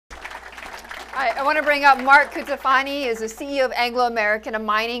I want to bring up Mark Cutifani, is the CEO of Anglo American, a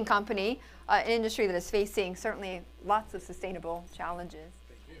mining company, an industry that is facing certainly lots of sustainable challenges.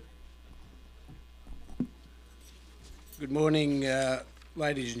 Thank you. Good morning,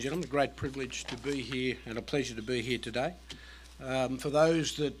 ladies and gentlemen. A great privilege to be here and a pleasure to be here today. For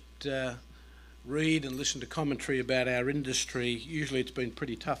those that read and listen to commentary about our industry, usually it's been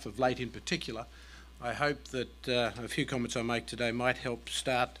pretty tough of late in particular. I hope that a few comments I make today might help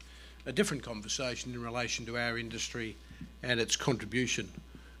start a different conversation in relation to our industry and its contribution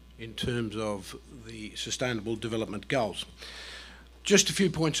in terms of the Sustainable Development Goals. Just a few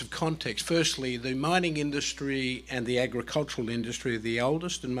points of context. Firstly, the mining industry and the agricultural industry are the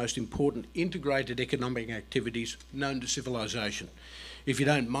oldest and most important integrated economic activities known to civilization. If you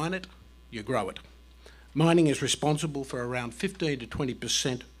don't mine it, you grow it. Mining is responsible for around 15 to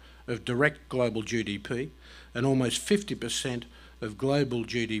 20% of direct global GDP and almost 50% of global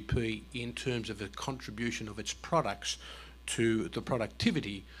GDP in terms of the contribution of its products to the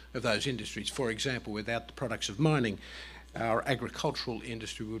productivity of those industries. For example, without the products of mining, our agricultural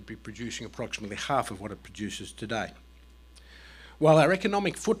industry would be producing approximately half of what it produces today. While our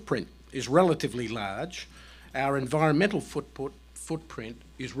economic footprint is relatively large, our environmental footprint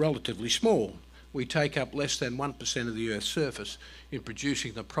is relatively small. We take up less than 1% of the Earth's surface in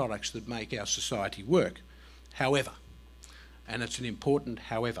producing the products that make our society work. However, and it's an important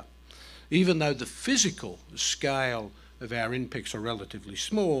however, even though the physical scale of our impacts are relatively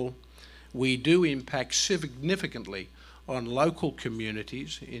small, we do impact significantly on local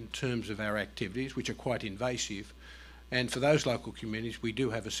communities in terms of our activities, which are quite invasive. And for those local communities, we do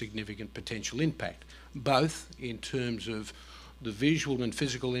have a significant potential impact, both in terms of the visual and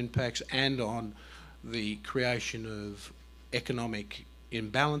physical impacts and on the creation of economic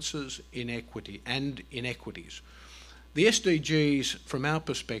imbalances, inequities. The SDGs, from our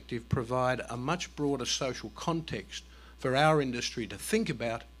perspective, provide a much broader social context for our industry to think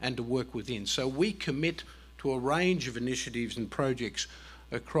about and to work within. So we commit to a range of initiatives and projects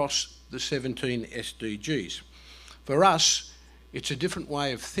across the 17 SDGs. For us, it's a different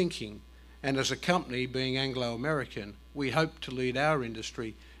way of thinking, and as a company, being Anglo American, we hope to lead our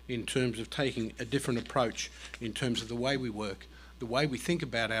industry in terms of taking a different approach in terms of the way we work, the way we think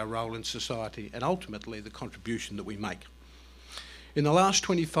about our role in society, and ultimately the contribution that we make. In the last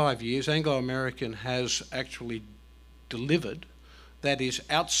 25 years, Anglo American has actually delivered, that is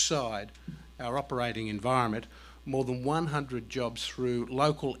outside our operating environment, more than 100 jobs through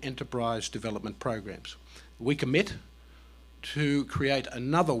local enterprise development programs. We commit to create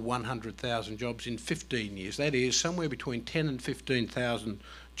another 100,000 jobs in 15 years. That is somewhere between 10 and 15,000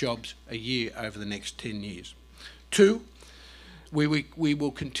 jobs a year over the next 10 years. Two, we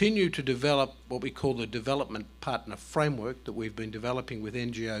will continue to develop what we call the Development Partner Framework that we've been developing with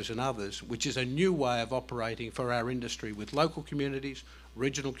NGOs and others, which is a new way of operating for our industry with local communities,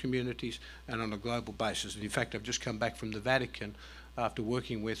 regional communities, and on a global basis. And in fact, I've just come back from the Vatican after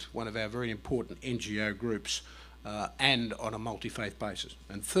working with one of our very important NGO groups and on a multi-faith basis.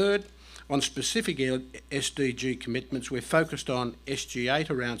 And third, on specific SDG commitments, we're focused on SG8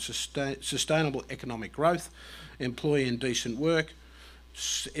 around sustainable economic growth, employee and decent work,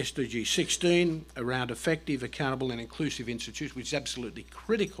 SDG 16 around effective, accountable and inclusive institutions, which is absolutely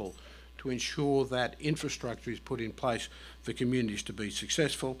critical to ensure that infrastructure is put in place for communities to be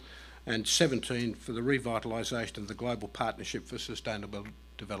successful, and 17 for the revitalisation of the Global Partnership for Sustainable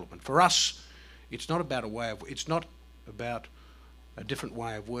Development. For us, it's not about a different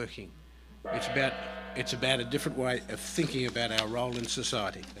way of working. It's about a different way of thinking about our role in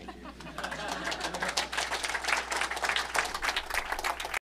society. Thank you.